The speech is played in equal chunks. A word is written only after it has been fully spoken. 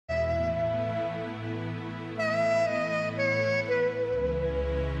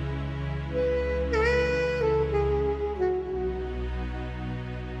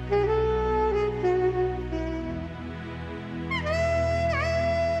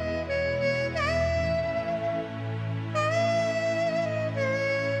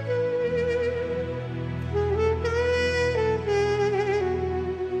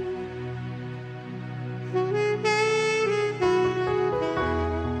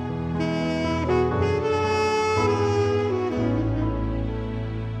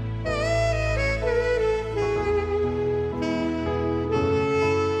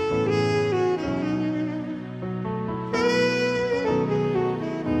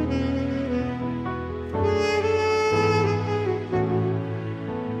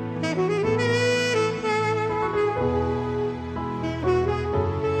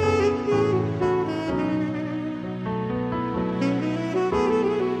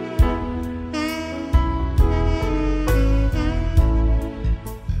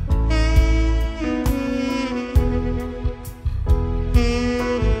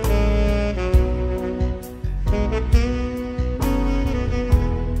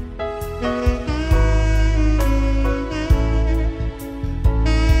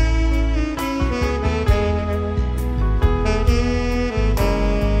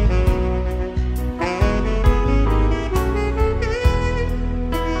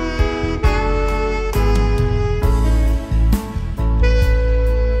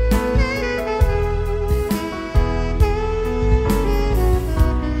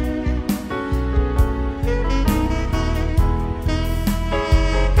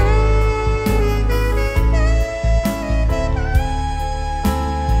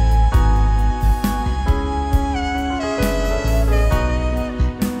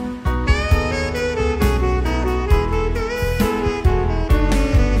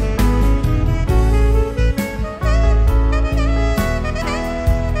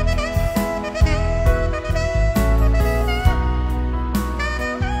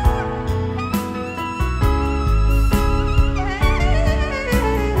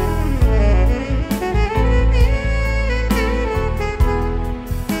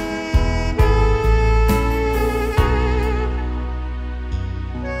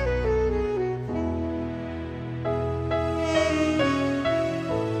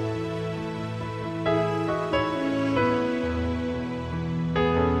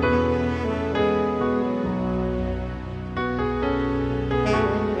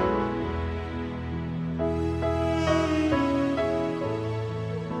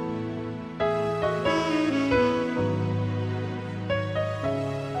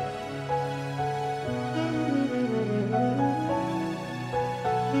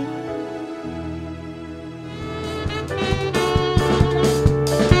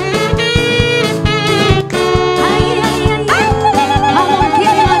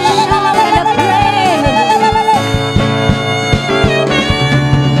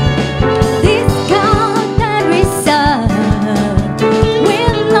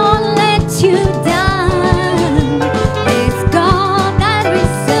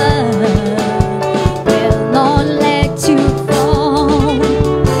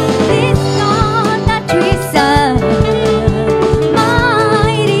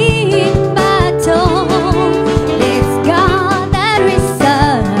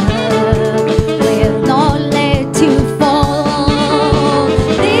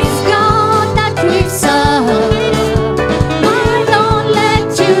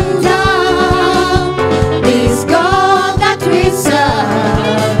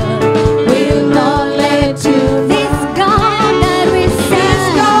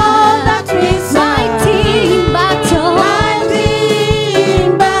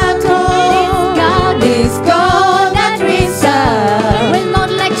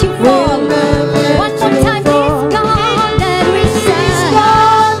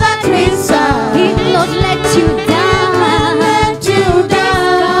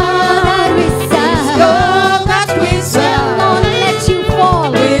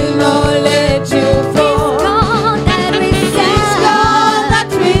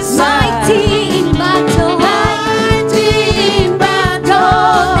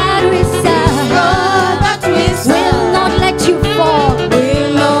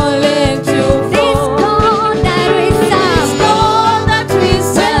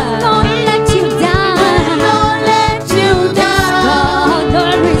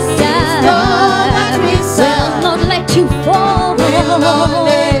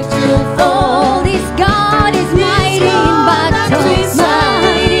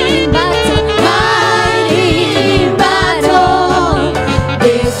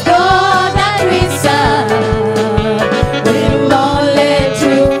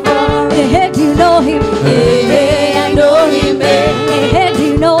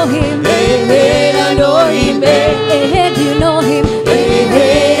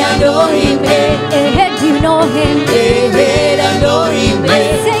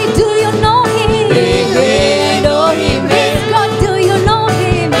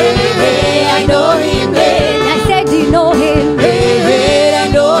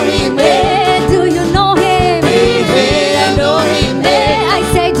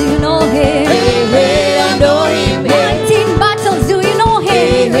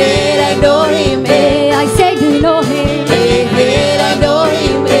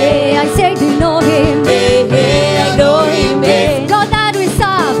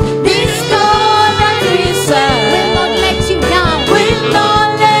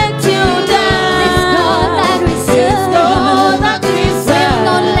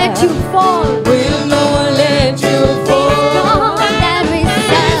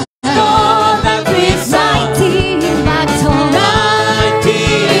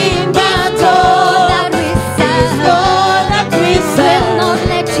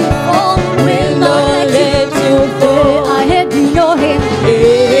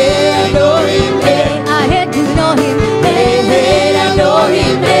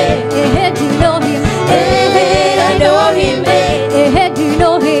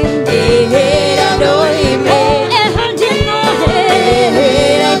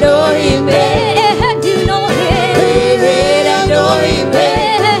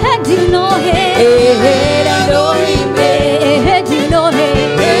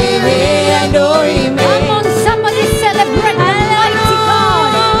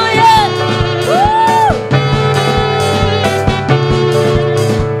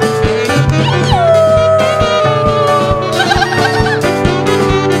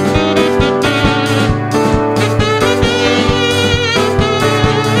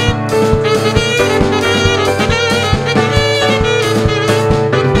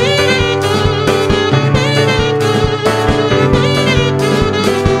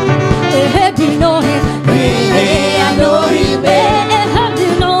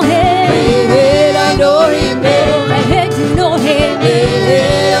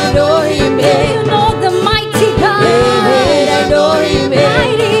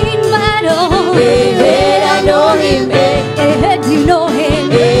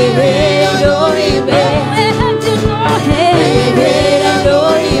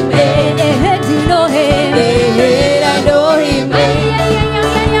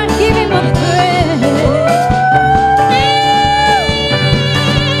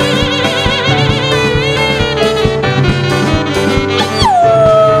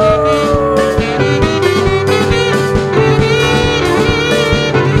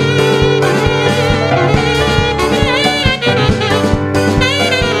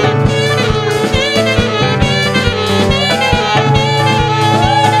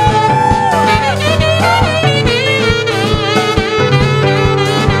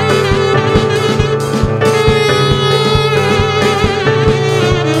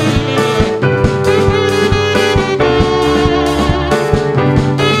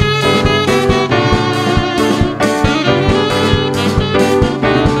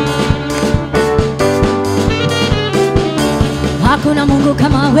Hakuna Mungu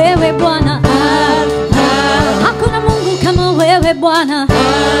kama wewe Bwana. Hakuna Mungu kama wewe Bwana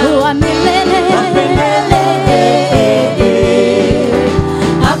wa milele.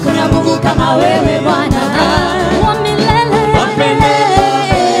 Hakuna Mungu kama wewe Bwana wa milele.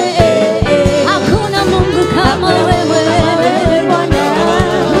 Hakuna Mungu kama wewe Bwana.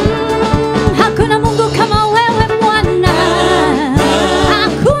 Hakuna Mungu kama wewe Bwana.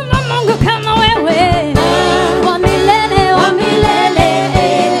 Hakuna Mungu kama wewe wa milele, wa milele.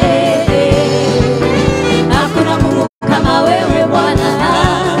 Hakuna Mungu kama wewe Bwana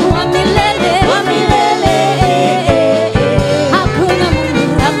wa milele, wa milele. Hakuna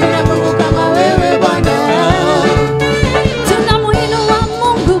Mungu kama wewe Bwana. Tunamuinua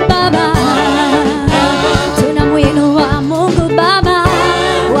Mungu Baba. Tunamuinua Mungu Baba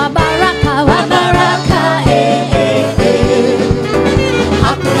wa baraka, wa baraka.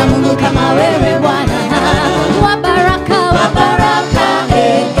 Hakuna Mungu kama wewe Bwana wa baraka, wa baraka.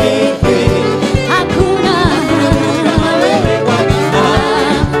 Hakuna Mungu kama wewe Bwana.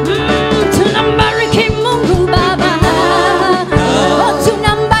 Tunambariki Mungu Baba.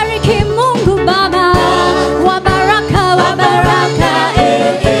 Tunambariki Mungu Baba wa baraka, wa baraka.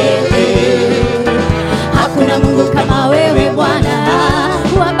 Hakuna Mungu kama wewe Bwana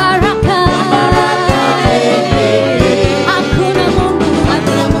wa baraka.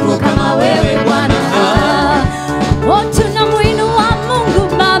 Hakuna Mungu kama wewe Bwana. Tunamuinua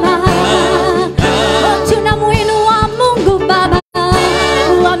Mungu Baba. Tunamuinua Mungu Baba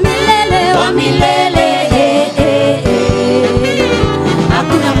wa milele, wa milele.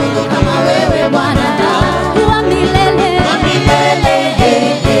 Hakuna Mungu kama wewe Bwana wa milele, wa milele.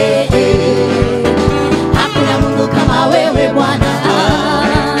 Hakuna Mungu kama wewe Bwana.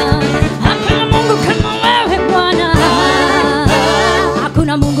 Hakuna Mungu kama wewe Bwana.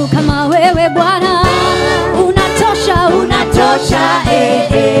 Hakuna Mungu kama wewe Bwana. Unatosha, unatosha.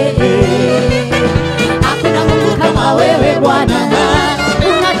 Hakuna Mungu kama wewe Bwana.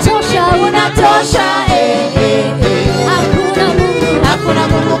 Unatosha, unatosha. Hakuna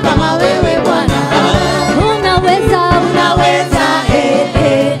Mungu kama wewe Bwana. Unaweza, unaweza.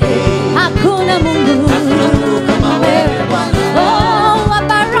 Hakuna Mungu kama wewe Bwana. Oh, wa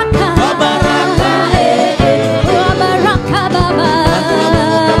baraka, wa baraka. Wa baraka Baba.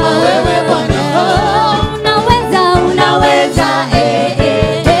 Kama wewe Bwana. Oh, unaweza, unaweza.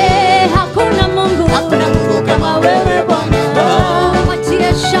 Hakuna Mungu kama wewe Bwana. Oh,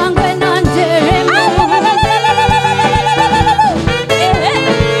 watie shangwe na nderemo.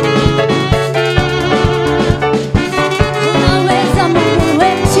 Unaweza Mungu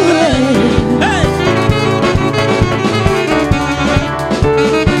wetu.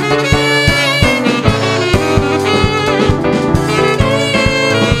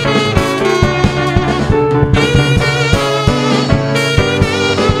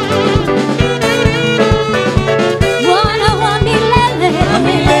 Bwana wa milele, wa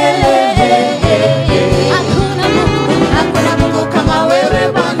milele. Hakuna Mungu kama wewe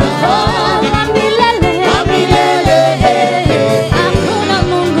Bwana. Oh, wa milele, wa milele. Hakuna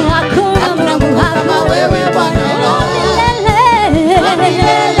Mungu kama wewe Bwana. Wa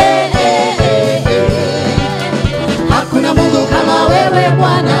milele. Hakuna Mungu kama wewe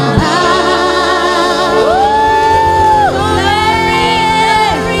Bwana.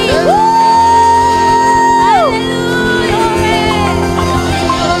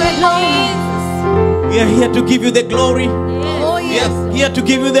 We are here to give you the glory. We are here to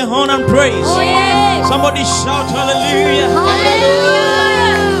give you the honor and praise. Somebody shout hallelujah.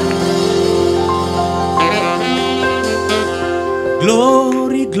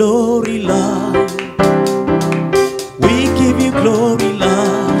 Glory, glory, Lord. We give you glory,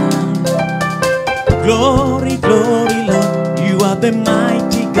 Lord. Glory, glory, Lord. You are the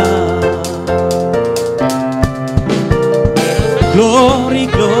mighty God. Glory,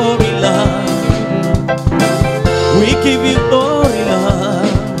 glory, Lord. We give you glory, Lord.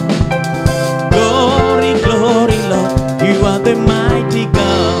 Glory, glory, Lord. You are the mighty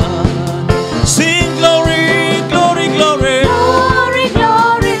God. Sing glory, glory, glory. Glory,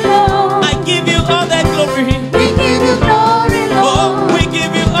 glory, Lord. I give you all the glory. We give you glory, Lord. Oh, we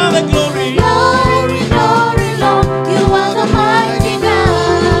give you all the glory. Glory, glory, Lord. You are the mighty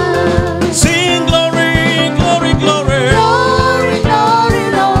God. Sing glory, glory, glory. Glory, glory,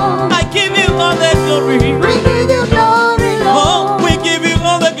 Lord. I give you all the glory. We give you glory, Lord.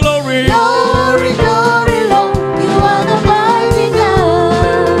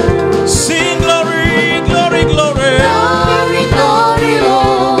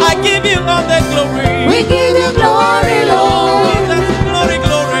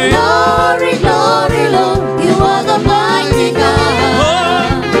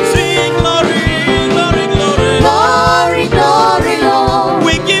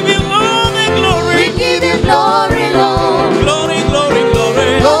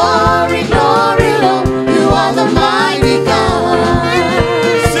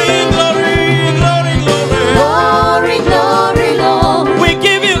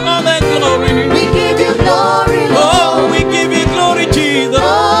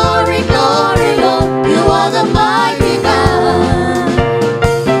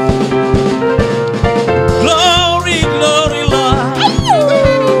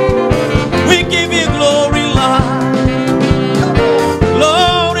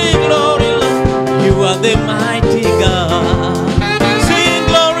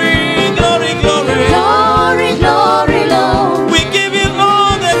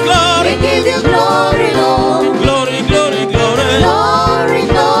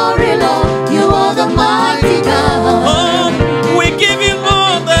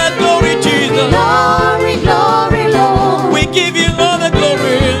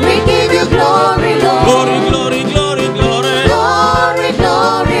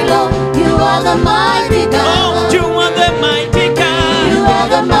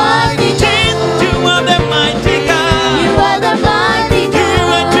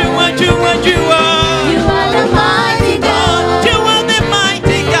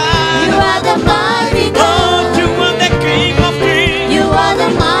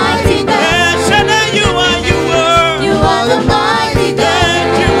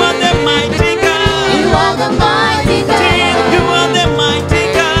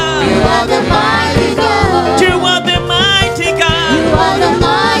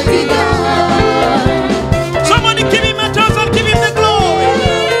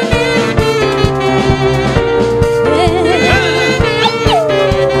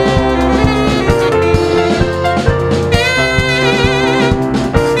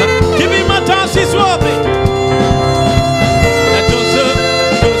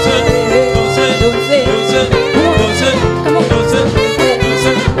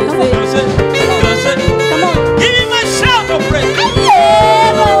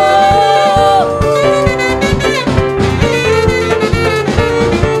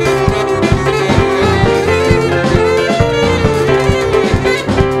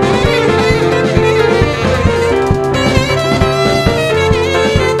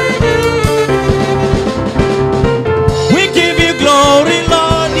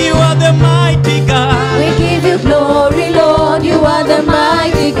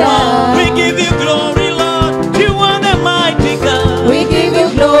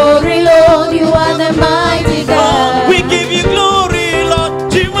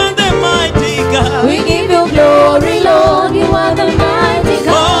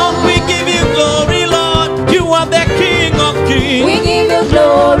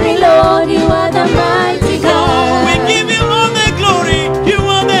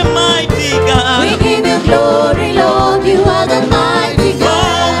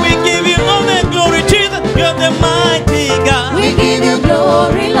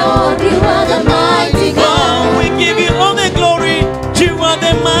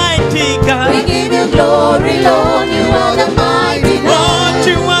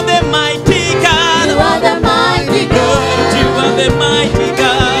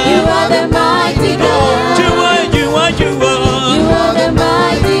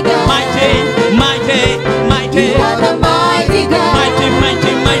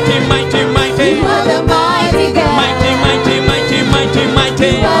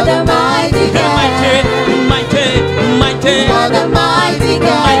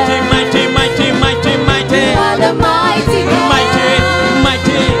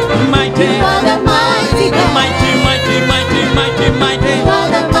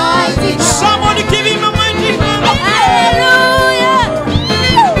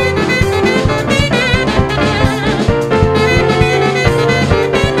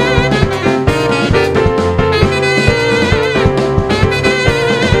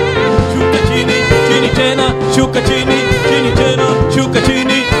 shuka chini, chini tena, shuka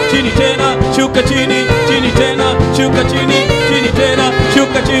chini, chini tena, shuka chini, chini tena, shuka chini, chini tena,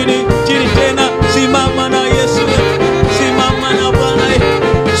 shuka chini, chini tena. Simama na Yesu, simama na Bwana.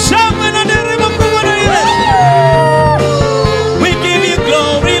 Shangwe na nderemo kubwa na Yesu. We give you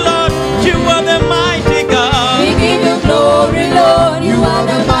glory, Lord. You are the mighty God. We give you glory, Lord. You are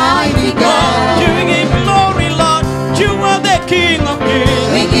the mighty God. You give glory, Lord. You are the King of Kings.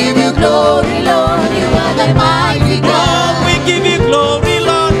 We give you glory, Lord. You are the mighty God. We give you glory,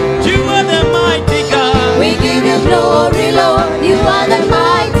 Lord. You are the mighty God. We give you glory, Lord. You are the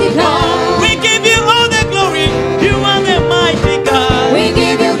mighty God. We give you all the glory. You are the mighty God. We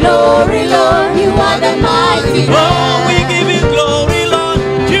give you glory, Lord. You are the mighty Oh, God. we give you glory, Lord.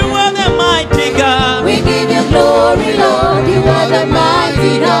 You are the mighty God. We give you glory, Lord. You are the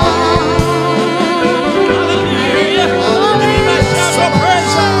mighty God. Hallelujah. Give us shout of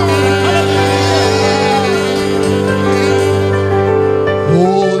praise.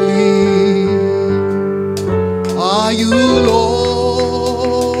 Holy are you,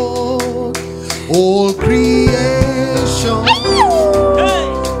 Lord. All creation Hey.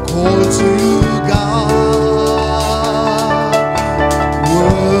 call to God.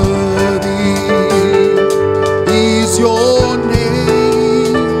 Worthy is your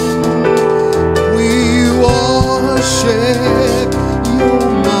name. We worship your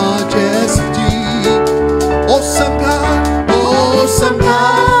majesty. Awesome God, awesome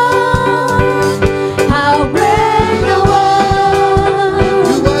God. How great thou art.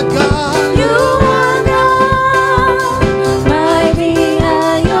 You are God. You are God.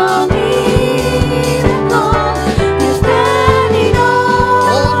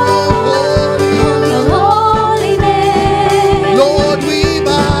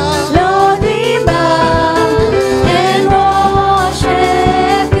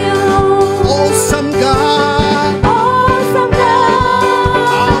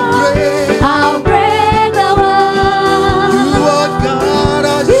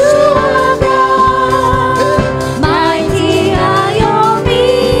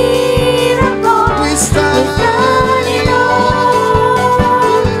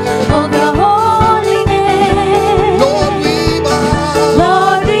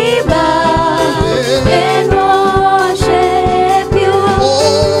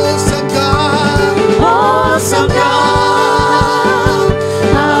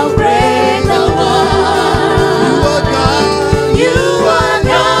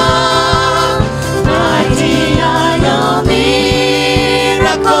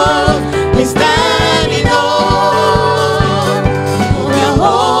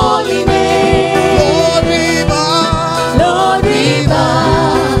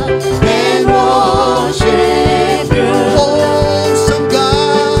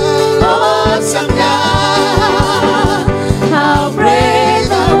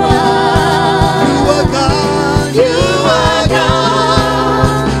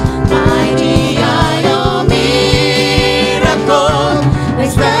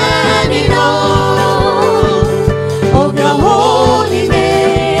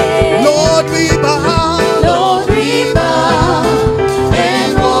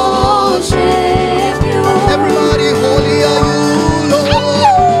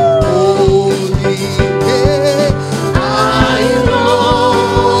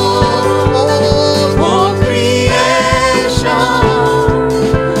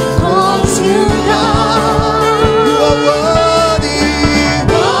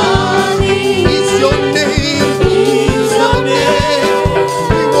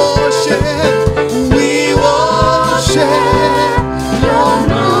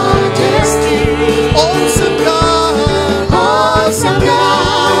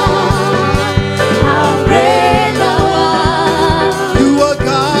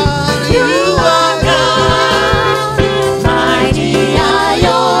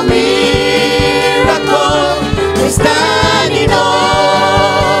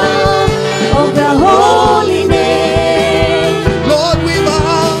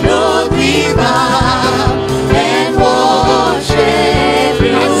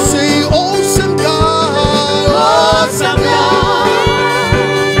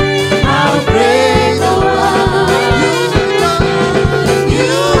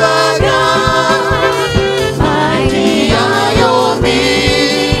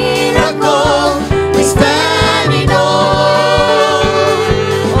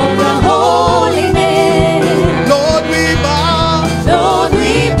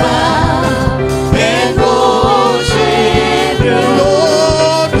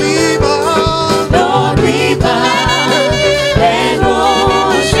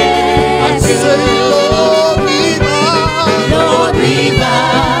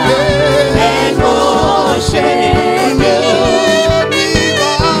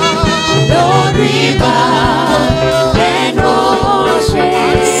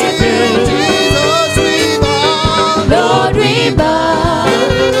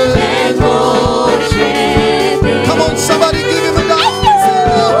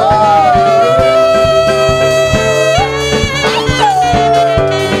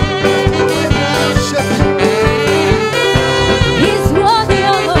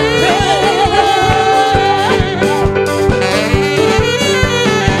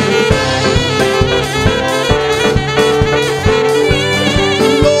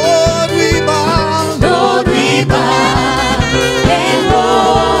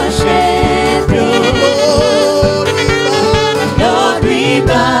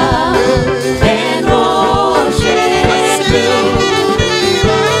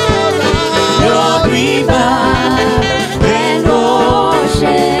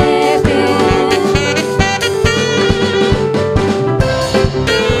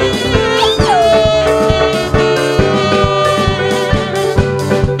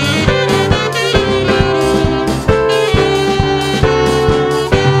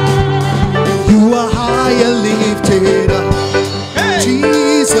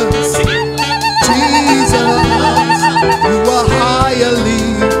 Jesus, Jesus, you are higher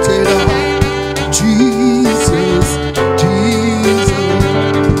lifted up. Jesus, Jesus,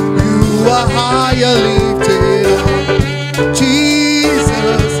 you are higher lifted up.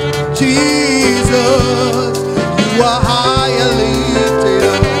 Jesus, Jesus, you are higher lifted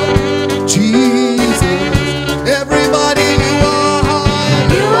up. Jesus, everybody, you are higher.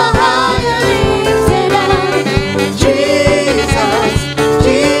 You are higher lifted up. Jesus,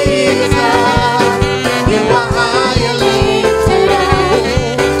 Jesus, you are higher lifted up.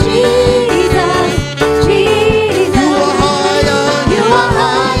 Jesus, Jesus, You are higher. you are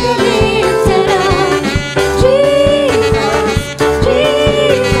higher lifted up. Jesus,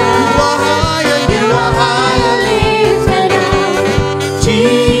 Jesus, You are higher. you are higher lifted up.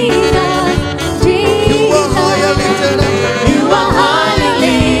 Jesus, You are higher Jesus, lifted up. you are higher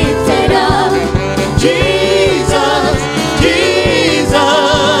lifted up. Jesus, Jesus,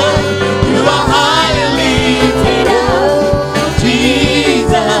 you are higher lifted up.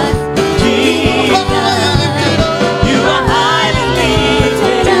 Jesus, Jesus, you are highly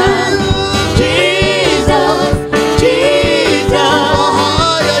lifted up. Jesus, Jesus,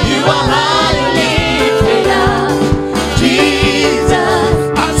 you are highly lifted up. Jesus,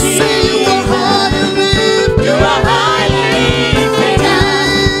 I say you are higher lifted. you are highly lifted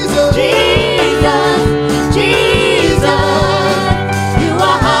up. Jesus, Jesus, you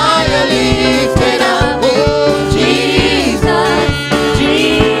are higher lifted up. Jesus, I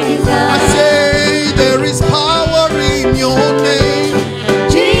Jesus, say there is power in your name.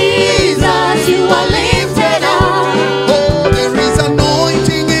 Jesus, you are lifted up. Oh, there is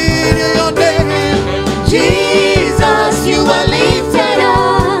anointing in your name. Jesus, you are lifted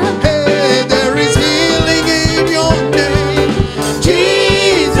up. Hey, there is healing in your name.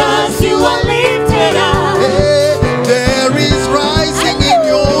 Jesus, you are lifted up. Hey, there is rising in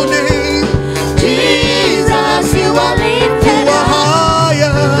your name. Jesus, you are You lifted are up.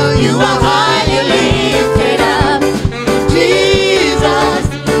 higher. You are highly lifted up. Jesus,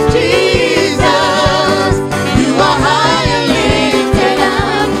 Jesus, you are highly lifted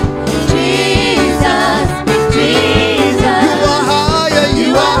up. Jesus, Jesus, You are higher. you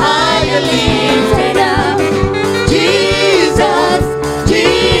are highly lifted up. Jesus,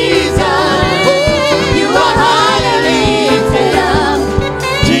 Jesus, you are highly lifted up.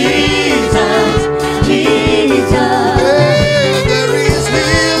 Jesus, Jesus. Hey, there is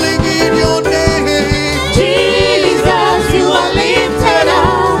healing in your name. Jesus, you are lifted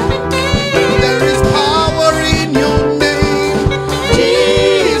up. There is power in your name.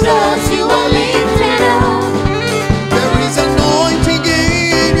 Jesus, you are lifted up. There is anointing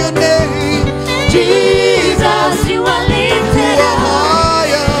in your name. Jesus, you are You lifted are up.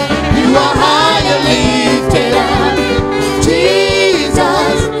 higher. You are higher lifted up.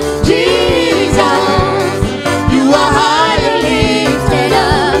 Jesus, Jesus, you are higher lifted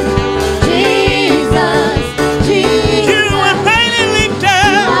up. Jesus, Jesus, You are highly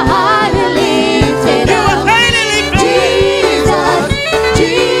lifted. you are higher lifted You are up. highly lifted. Jesus,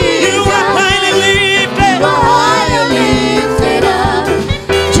 Jesus, You are highly lifted. you are higher lifted up.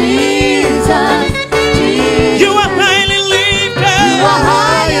 Jesus, Jesus, You are highly lifted. you are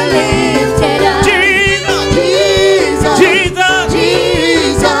higher lifted up. Jesus, Jesus, Jesus,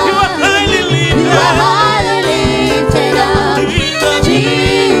 Jesus, you are highly you are lifted. higher lifted up. Jesus,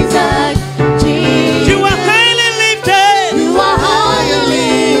 Jesus, Jesus, you are highly lifted. you are higher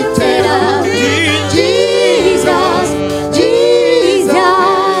lifted up. Jesus, Jesus,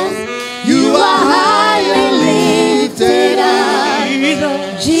 you are higher lifted up.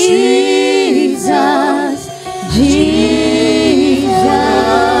 Jesus,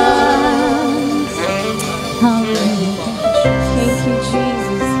 Jesus. Hallelujah. Thank you,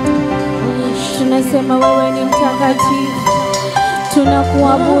 Jesus. Tunasema wewe ni mtakatifu,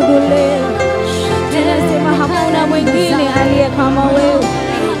 tunakuabudu leo. Tunasema hakuna mwingine aliye kama wewe.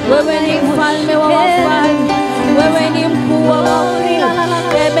 Wewe ni mfalme wa wafalme, wewe ni mkuu wa wakuu.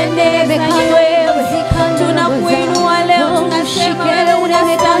 Ebeneza ni wewe, tunakuinua leo. Tunasema wewe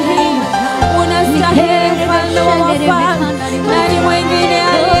unastahili, unastahili, mfalme wa wafalme. Nani mwingine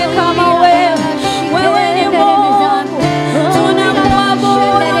aliye kama wewe? Wewe ni Mungu,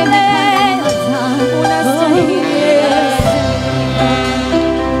 tunakuabudu leo. Unastahili Yesu.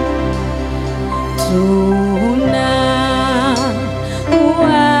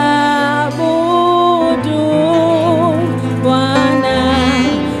 Tunakuabudu Bwana.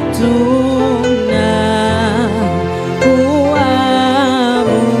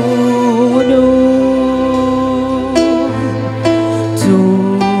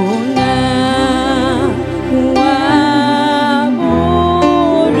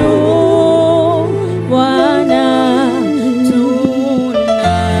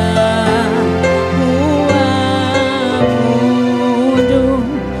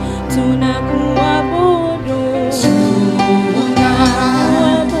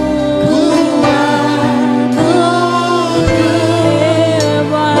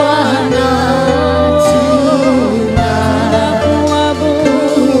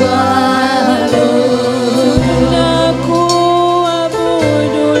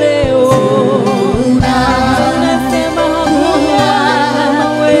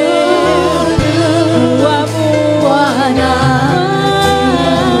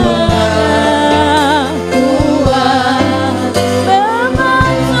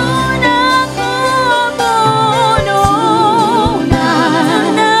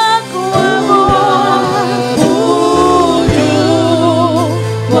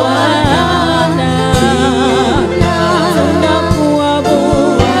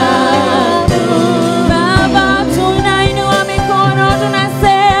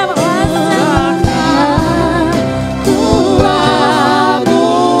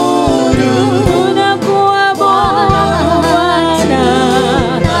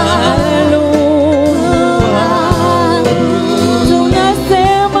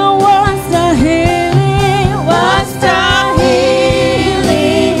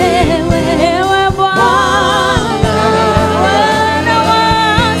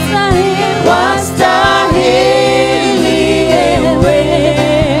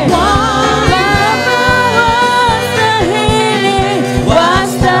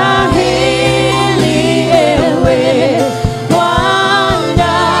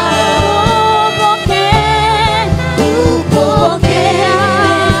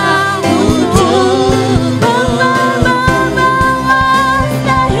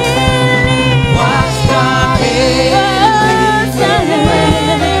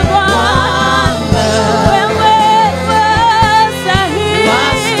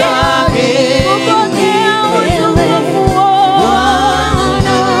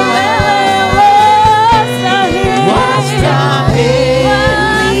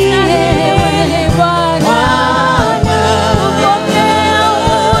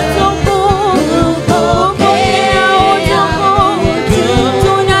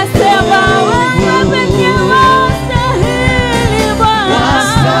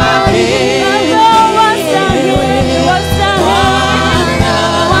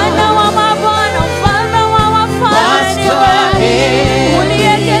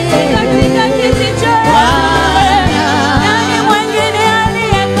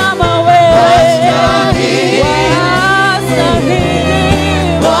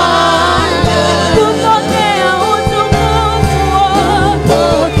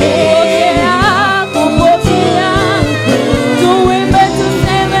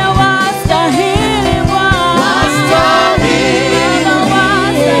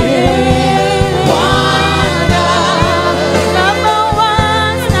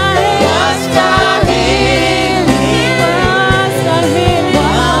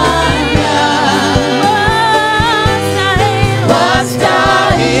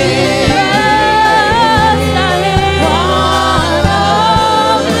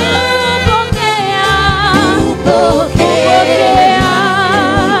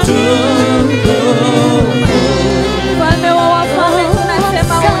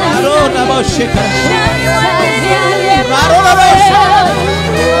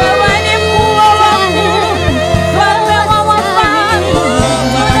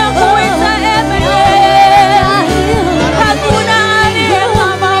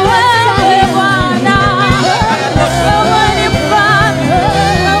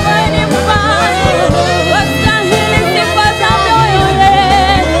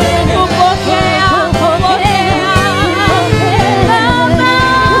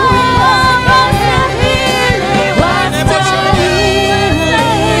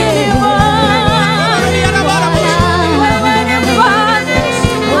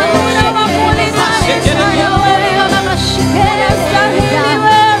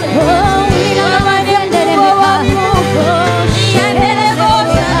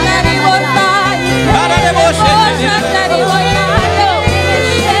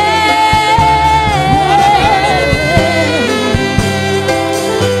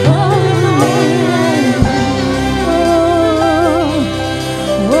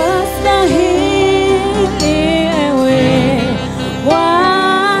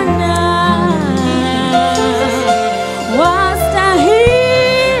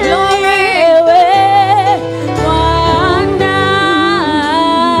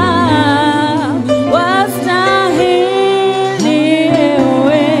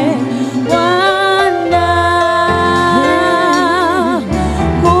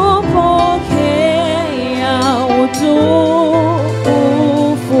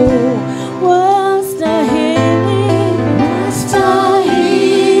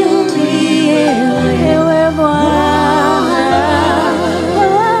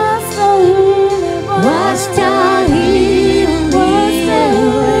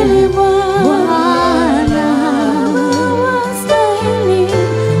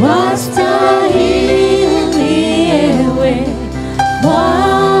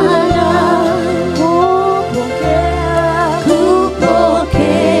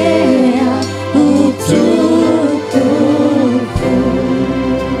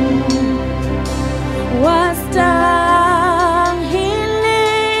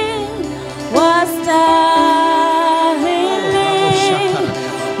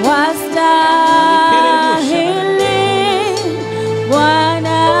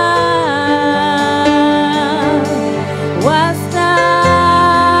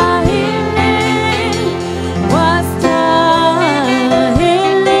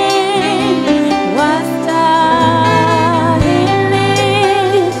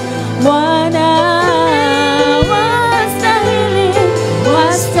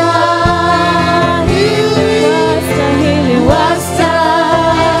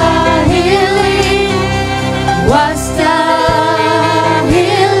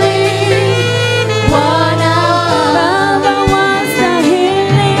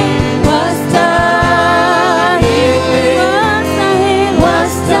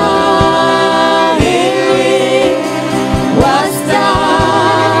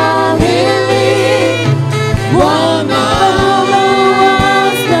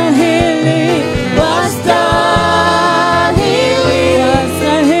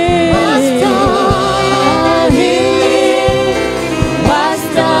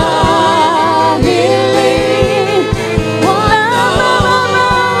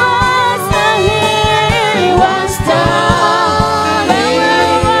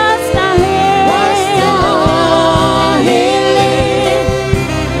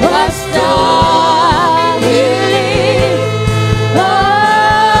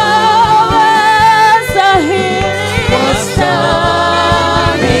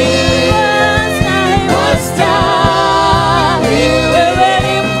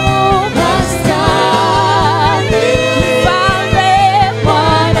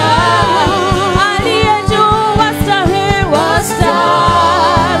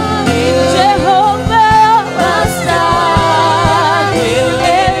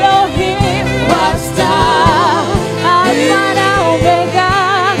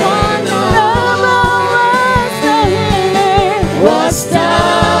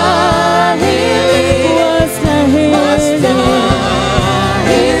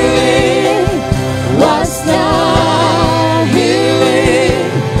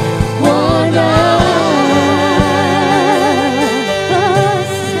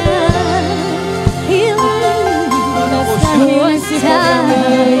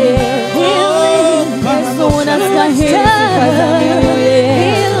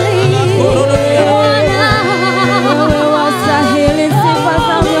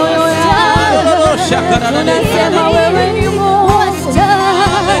 Tunasema wewe ni Mungu,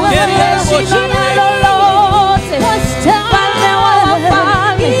 umeshinda lolote, Mfalme wa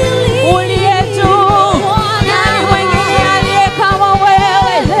wafalme, uliye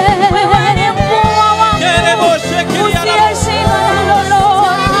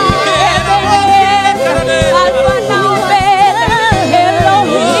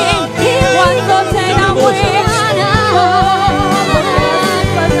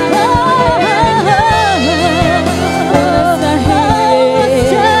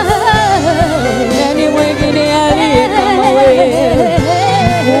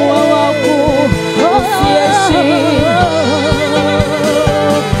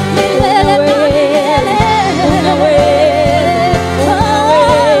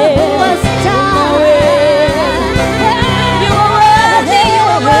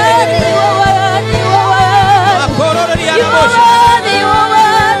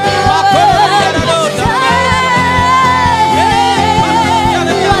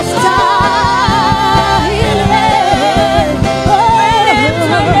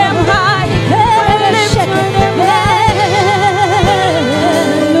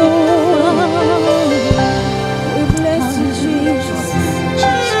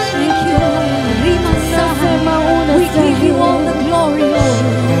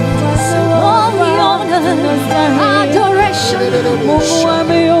Mungu wa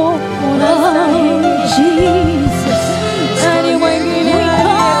mbinguni unastahili. Jesus. Nani mwingine aliye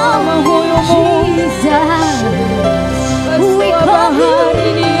kama huyu Mungu? We Kwa call bahari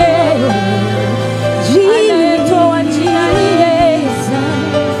ni yeye, anayetoa njia ni yeye.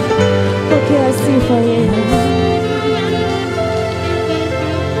 Pokea sifa yeye.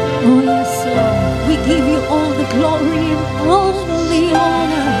 Oh yes, Lord. We give you all the glory and all the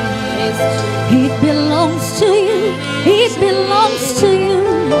honor. It belongs to you. It belongs to you.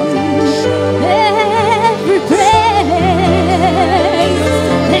 Every praise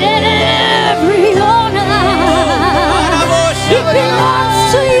and every honor. It belongs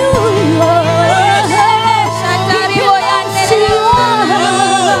to you. It belongs to you.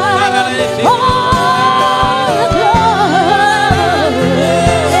 All the glory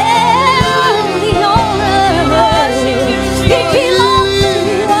and the honor. It belongs to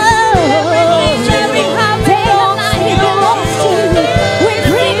you. Every day and night it belongs to you. We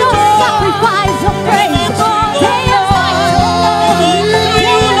bring a sacrifice of praise. Day and night, oh Lord.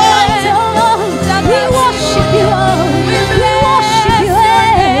 Day and night, oh Lord. We worship you. We worship you.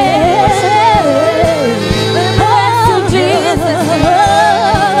 Oh, Jesus.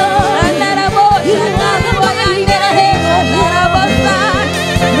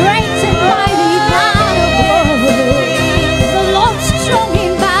 Great and mighty God of all. The Lord strong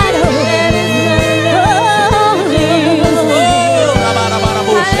in battle. Oh,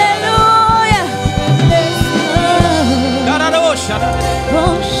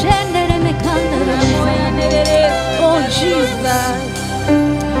 oh, shendere mekandere. Oh, Jesus.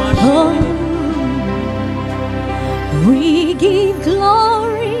 Oh, we give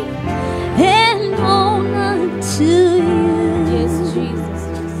glory and honor to you. Yes, Jesus.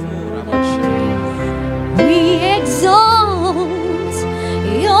 We exalt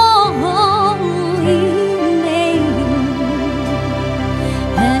your holy name,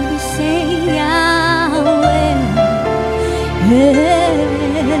 and we say Yahweh,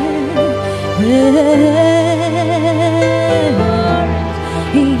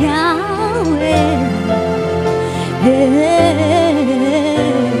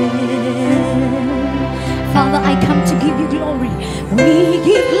 Father, I come to give you glory. We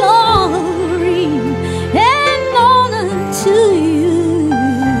give glory and honor to you.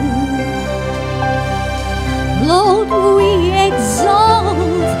 Lord, we exalt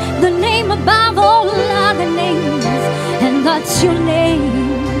the name above all other names, and that's your name.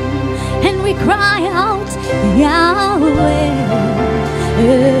 And we cry out, Yahweh.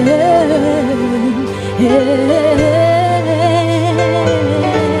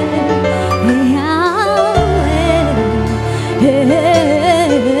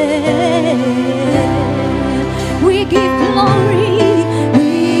 We give glory,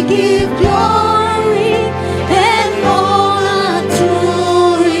 we give glory and honor to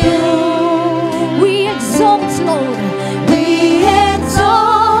you. We exalt, Lord, we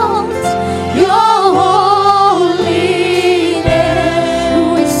exalt your holy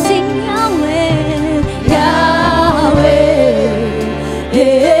name. We sing Yahweh, Yahweh.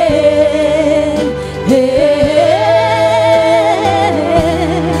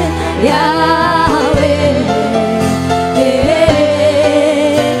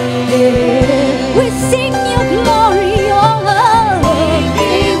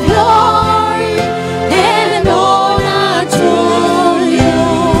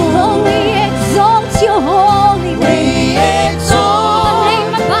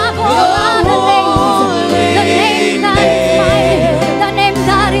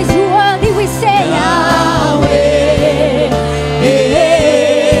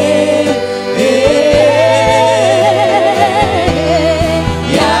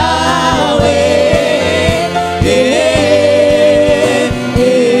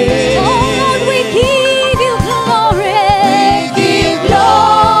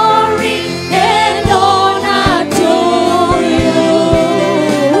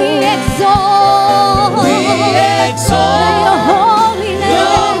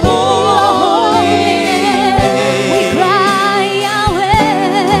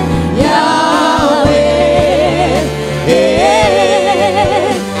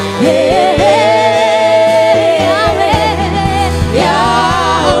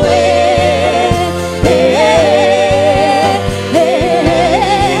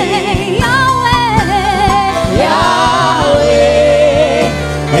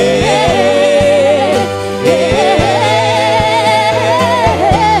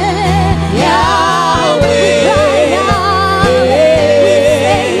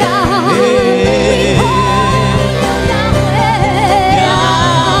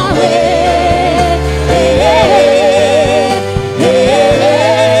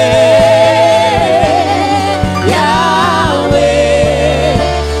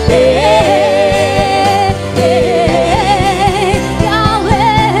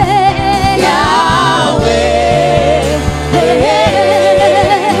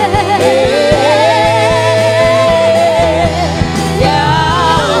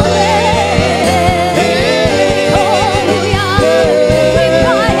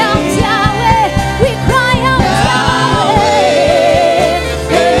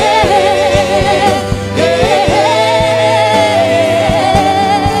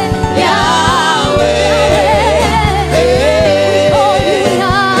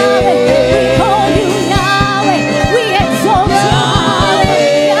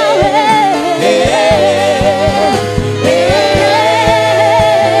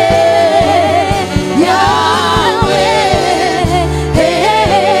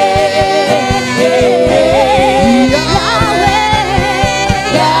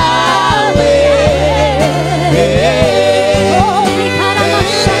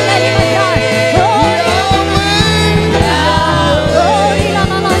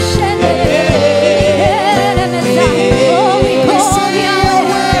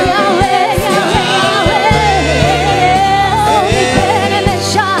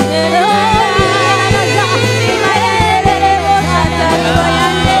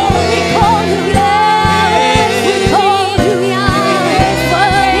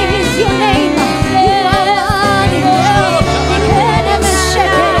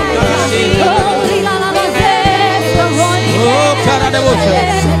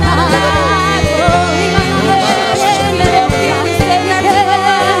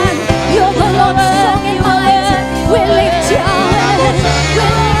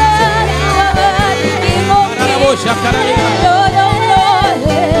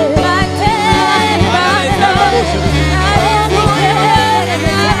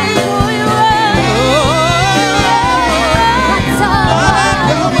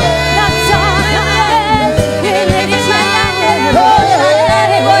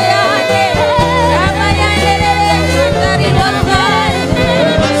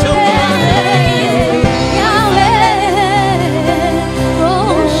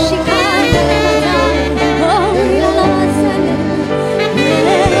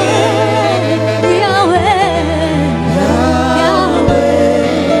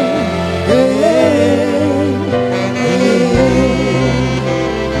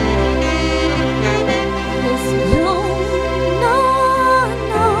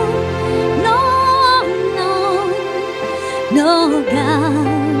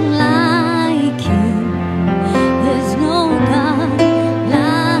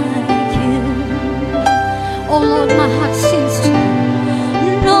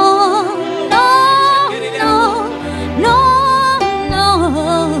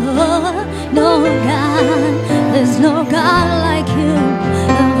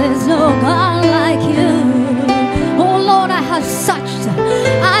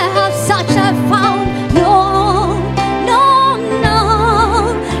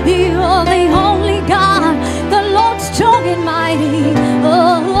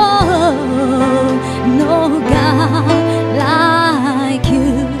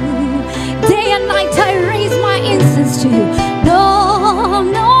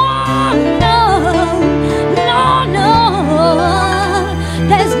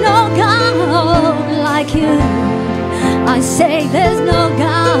 say there's no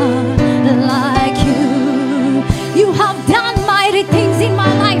God like you. You have done mighty things in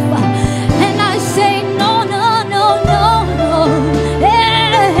my life, and I say no, no, no, no, no.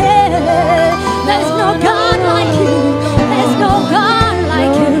 Hey, there's no God like you. There's no God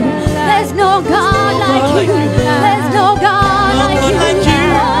like you. There's no God like you. There's no God like you.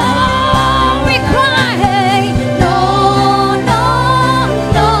 Oh, we cry, no, no,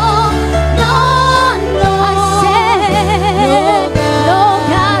 no, no, no. I said,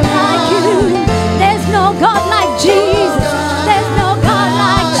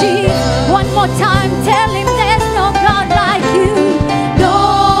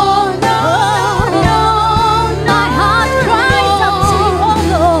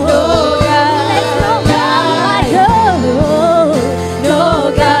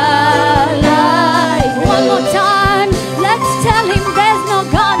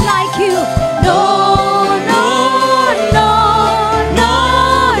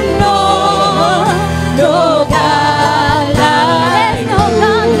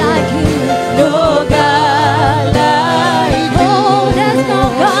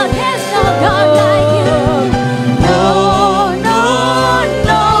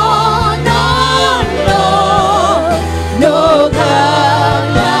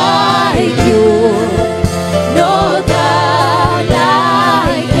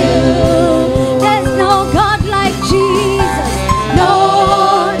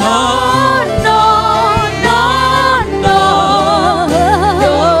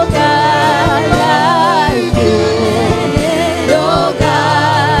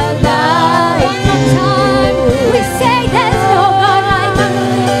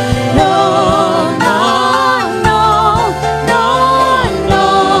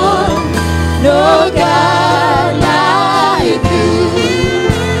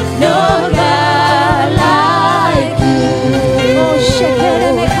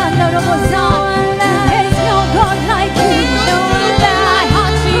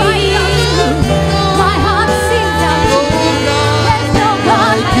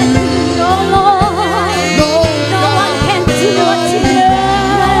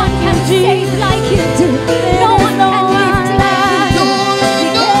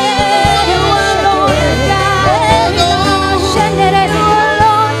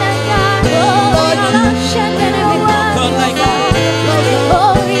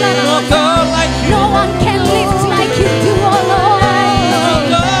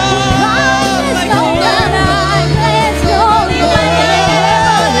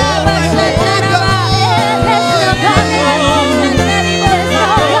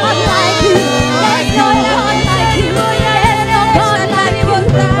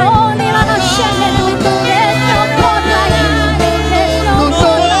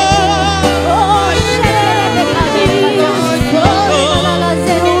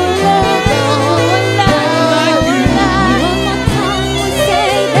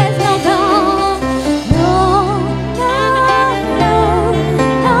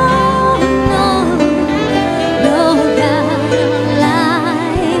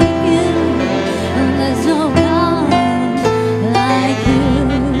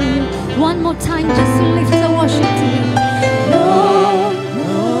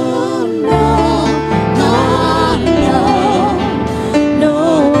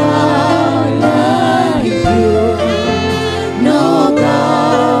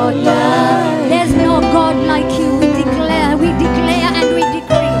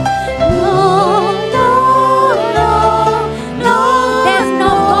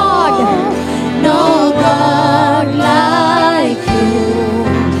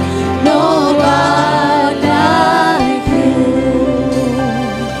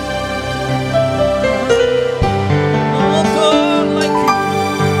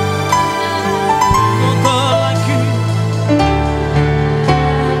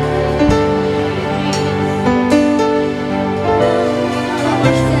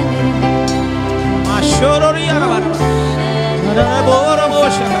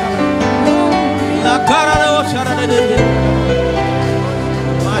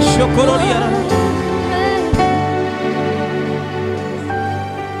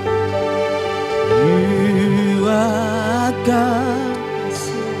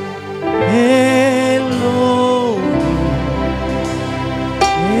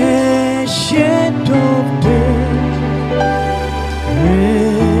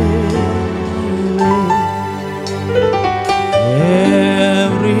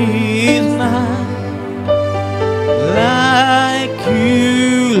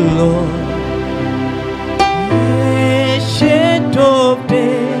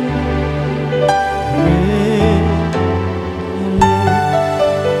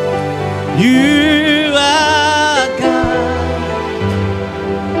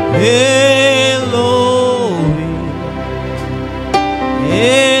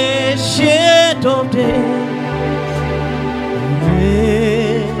 Ancient of days.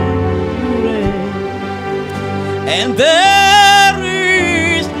 And there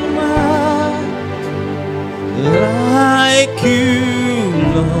is none like you,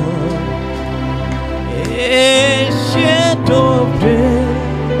 Lord. Ancient of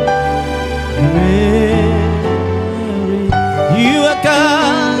days, you are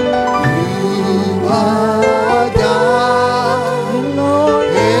God. You are God,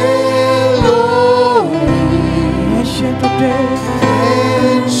 Elohim, Ancient of days,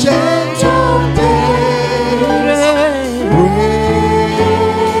 ancient of days, great.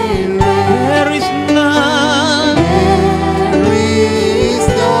 there is none There is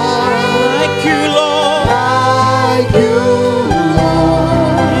none like you, Lord. like you,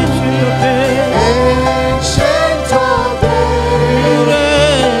 Lord. Ancient of days, Ancient of days,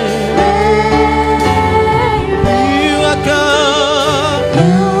 you are God.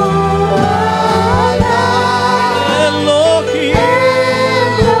 you are God, Elohim,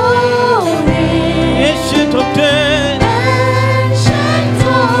 Elohim, ancient of days, ancient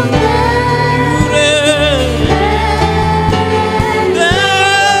of days.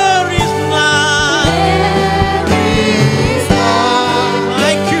 there is none There is none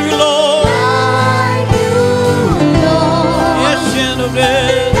like you, Lord. like you, Lord. Ancient of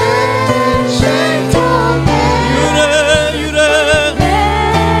days, Ancient of days,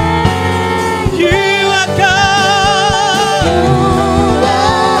 you are God. you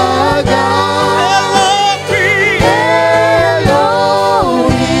are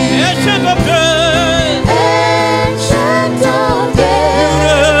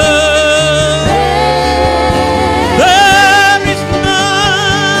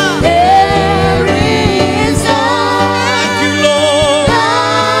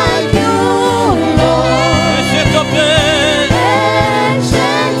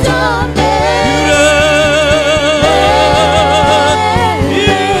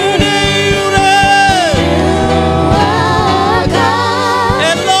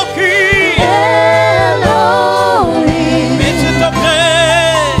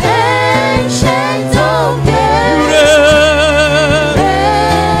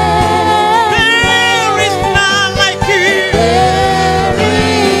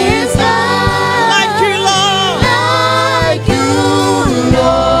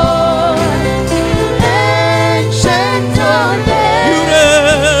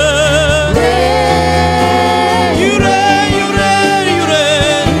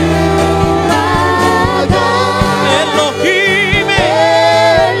God, Elohim, Elohim,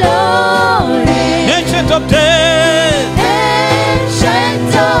 ancient of days, ancient of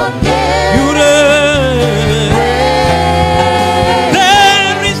days.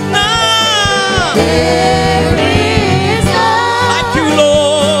 there is none There is none like you,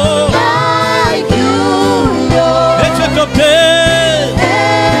 Lord. like you, Lord. Ancient of days,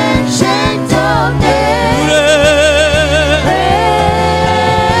 Ancient of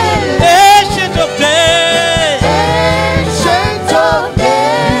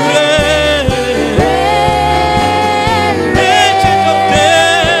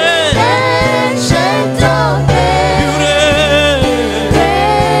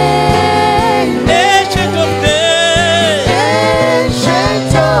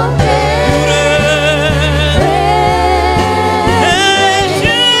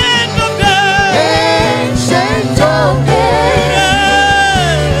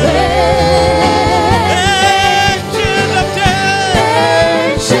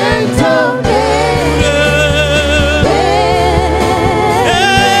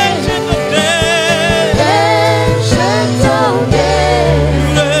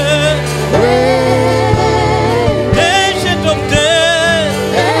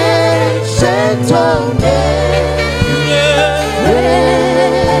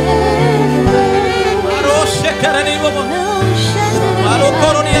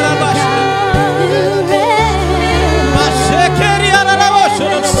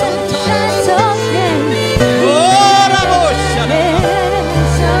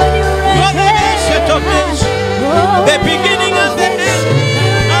the beginning and the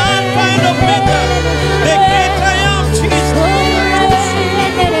end, Alpha and Omega, the great I am, Jesus.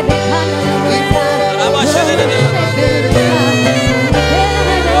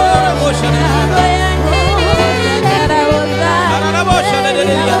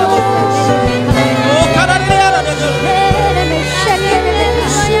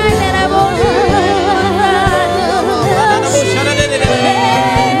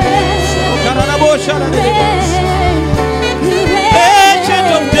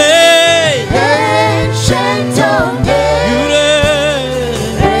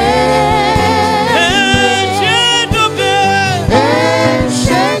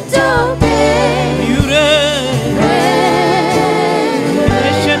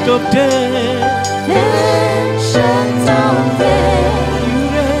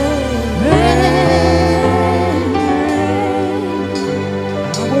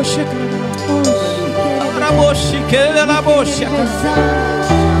 Shako.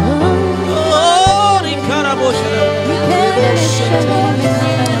 Oh, Rikarabo Shako.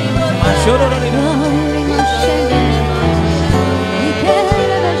 Mashoro Rina.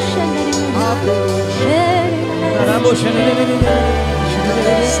 Karabo Shako.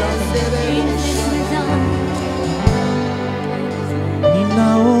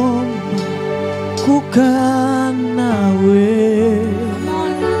 Ninaomba kukaa nawe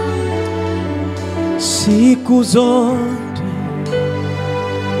siku zote,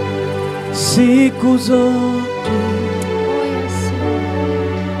 siku zote.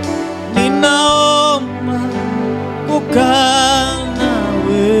 Ninaomba kukaa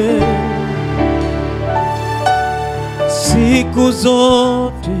nawe siku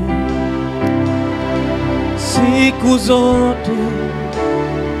zote, siku zote.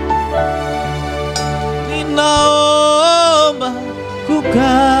 Ninaomba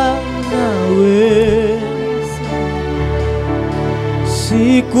kukaa nawe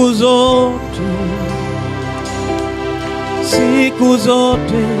siku zote, siku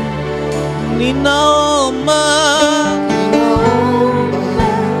zote. Ninaomba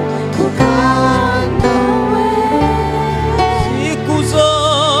kukaa nawe siku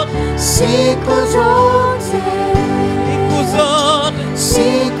zote, siku zote, siku zote.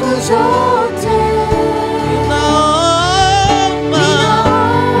 siku zote. Ninaomba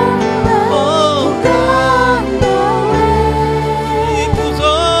Kukaa nawe siku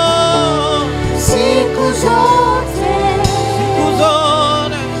zote, siku zote, siku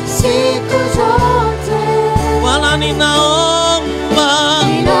zote. siku zote. Bwana, ninaomba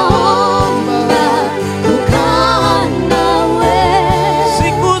Ninaomba kukaa nawe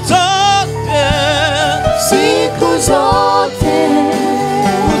siku zote, siku zote,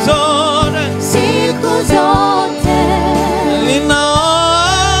 siku zote. siku zote.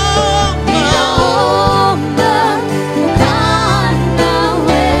 Ninaomba kukaa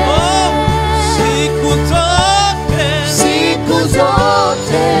nawe siku zote, siku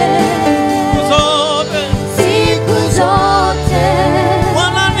zote, siku zote. siku zote.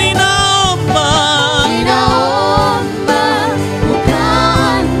 Bwana, ninaomba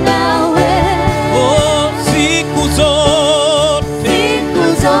kukaa nawe siku zote, siku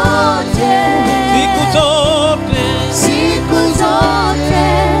zote, siku zote. siku zote.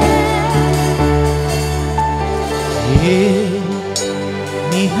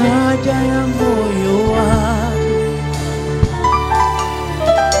 Ni haja ya moyo wangu,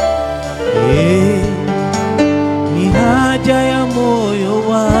 ni haja ya moyo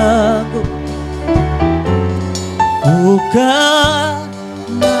wangu kukaa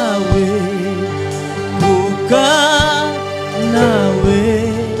nawe, kukaa nawe,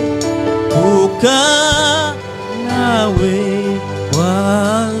 kukaa nawe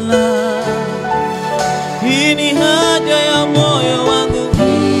Bwana. Hii ni haja ya moyo wangu,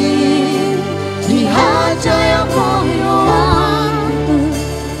 Ni haja ya moyo wangu,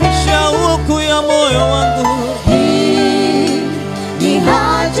 shauku ya moyo wangu. ni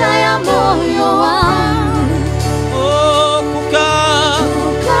haja ya moyo wangu. Oh, kukaa,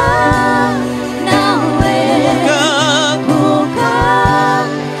 Kukaa nawe, kukaa, kukaa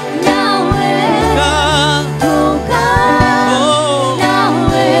nawe, kukaa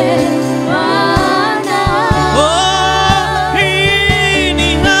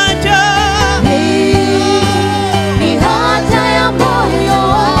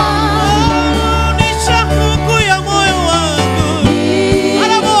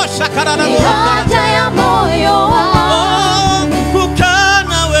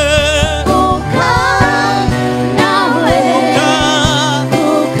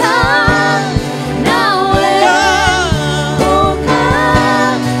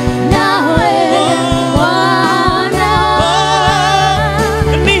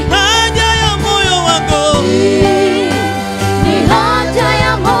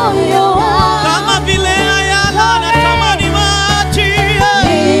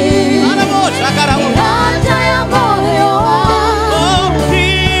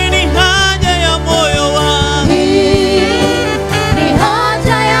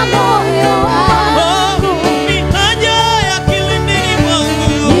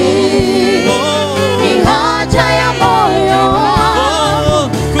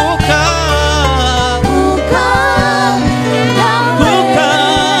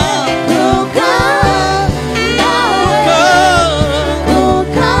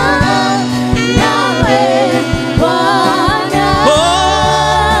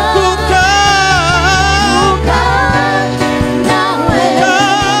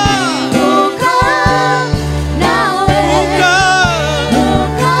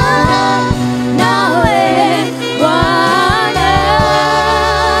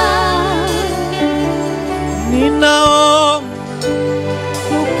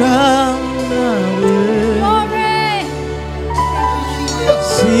kukaa nawe Glory.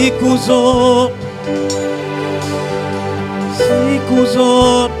 siku zote, siku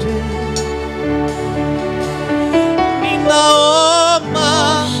zote. Ninaomba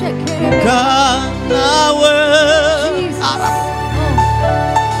kukaa nawe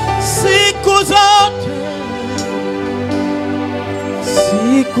siku zote,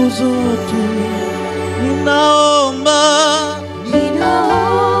 siku zote. Ninaomba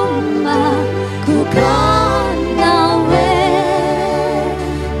Ninaomba kukaa nawe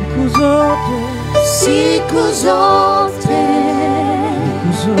siku zote, siku zote,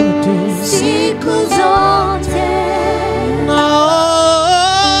 siku zote. siku zote. Ninaomba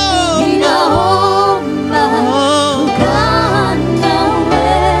Ninaomba kukaa nawe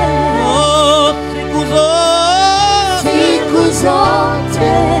siku zote, siku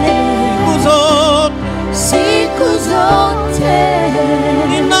zote, siku zote. siku zote.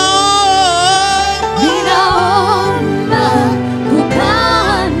 Ninaomba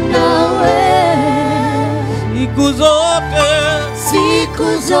kukaa nawe Siku zote, siku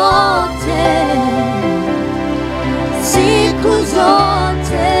zote, siku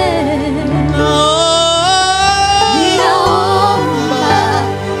zote. Ninaomba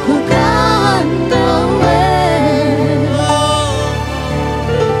kukaa nawe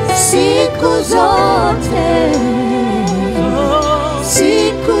siku zote,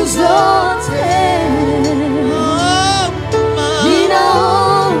 siku zote.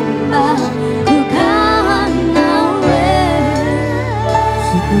 Ninaomba kukaa nawe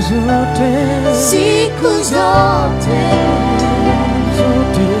siku zote, siku zote,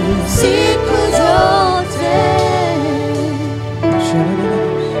 siku zote.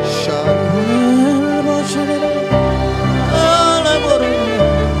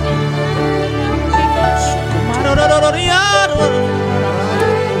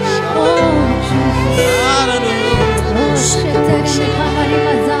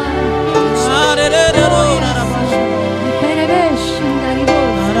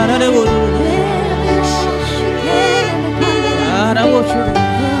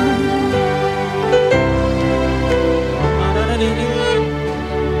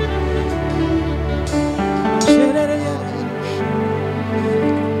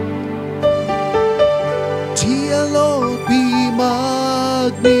 Dear Lord, be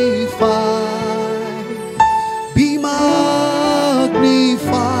magnified, be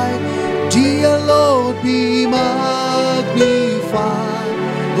magnified. Dear Lord, be magnified,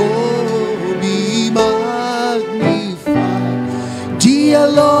 oh, be magnified. Dear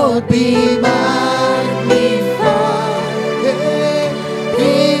Lord, be magnified, yeah,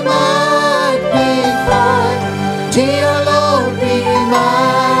 be magnified. Dear Lord, be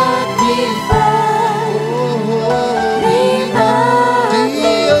magnified, oh, be magnified.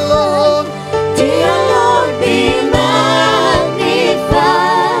 Dear Lord, Dear Lord, be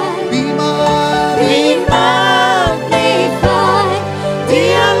magnified, be be magnified. magnified.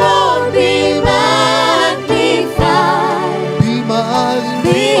 Dear Lord, be magnified, Be magnified.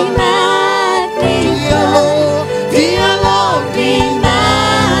 be magnified. Dear Lord, Dear Lord, be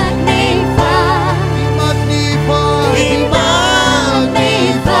magnified, be magnified. be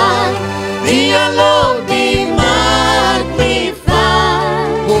magnified. Dear Lord, be magnified,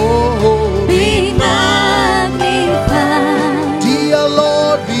 Oh, be magnified. dear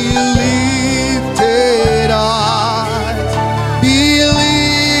Lord, be lifted high. Be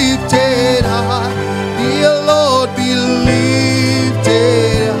lifted high. Dear Lord, be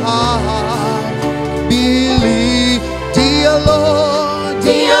lifted high. Be lifted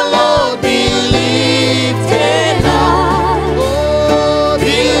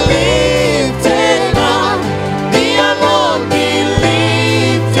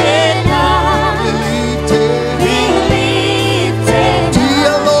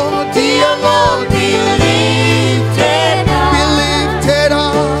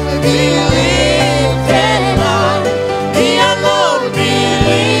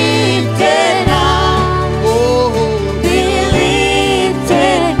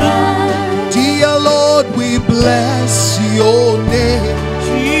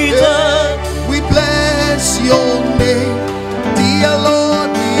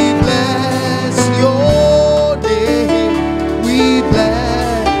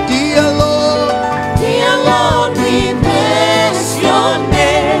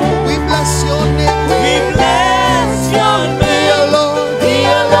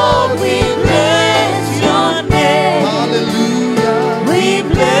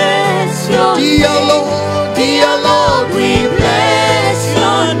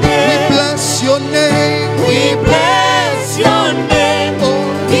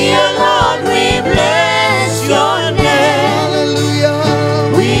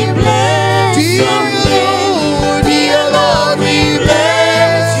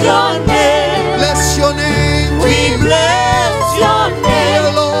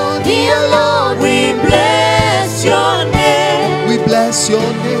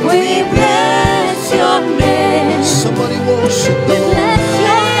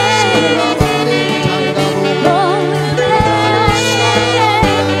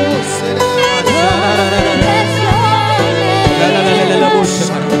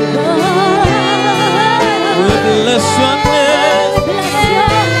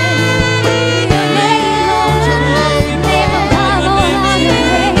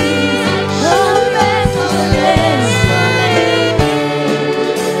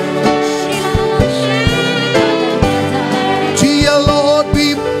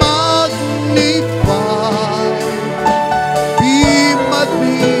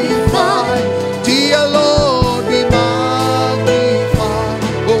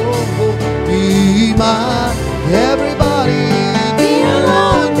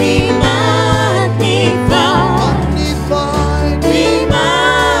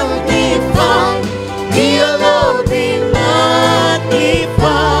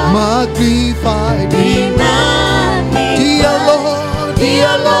magnified. Be magnified. Dear Lord,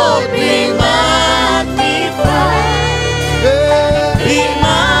 Dear Lord, be magnified. yeah. Be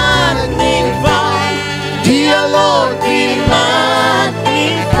magnified. Dear Lord, be magnified.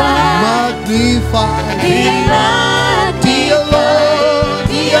 Magnified. Be magnified. Dear Lord,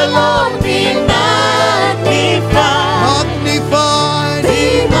 Dear Lord, be magnified. magnified. Be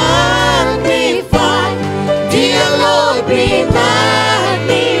magnified. Dear Lord, be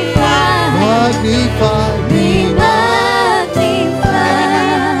magnified. Magnified. Be magnified.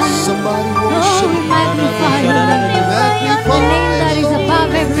 Somebody Oh, worship. we magnify you. The name that is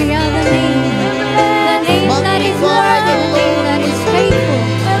above every other name. The name that is worthy. The name that is faithful.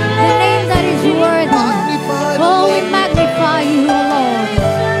 The name that is worthy. Magnified. Oh, we magnify you, O Lord.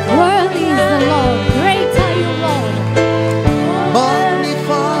 Worthy is the Lord. Great are you, Lord.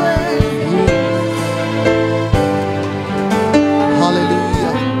 Magnified.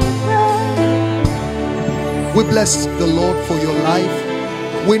 Hallelujah. We bless the Lord for your life.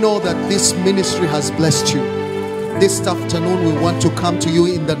 We know that this ministry has blessed you. This afternoon we want to come to you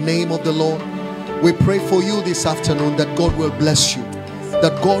in the name of the Lord. We pray for you this afternoon that God will bless you,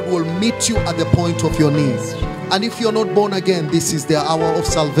 that God will meet you at the point of your needs. And if you're not born again, this is the hour of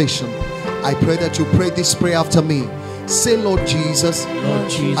salvation. I pray that you pray this prayer after me. Say, Lord Jesus, Lord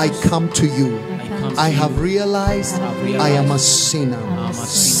Jesus, I come to you. come I to have you. realized I am a sinner.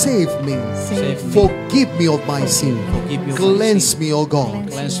 Save me. Save me. Forgive me of my sin. Forgive me of my Cleanse sin. me, O God.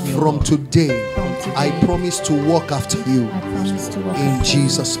 Cleanse me, O From God. today, I promise to walk after you. I promise to walk In after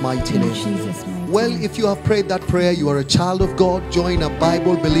Jesus' mighty you. In name. Jesus' mighty Well, name. if you have prayed that prayer, you are a child of God. Join a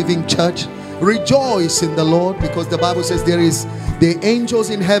Bible-believing church. Rejoice in the Lord, because the Bible says the angels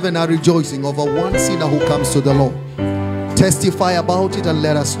in heaven are rejoicing over one sinner who comes to the Lord. Testify about it and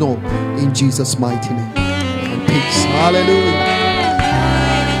let us know in Jesus' mighty name. And peace. Hallelujah.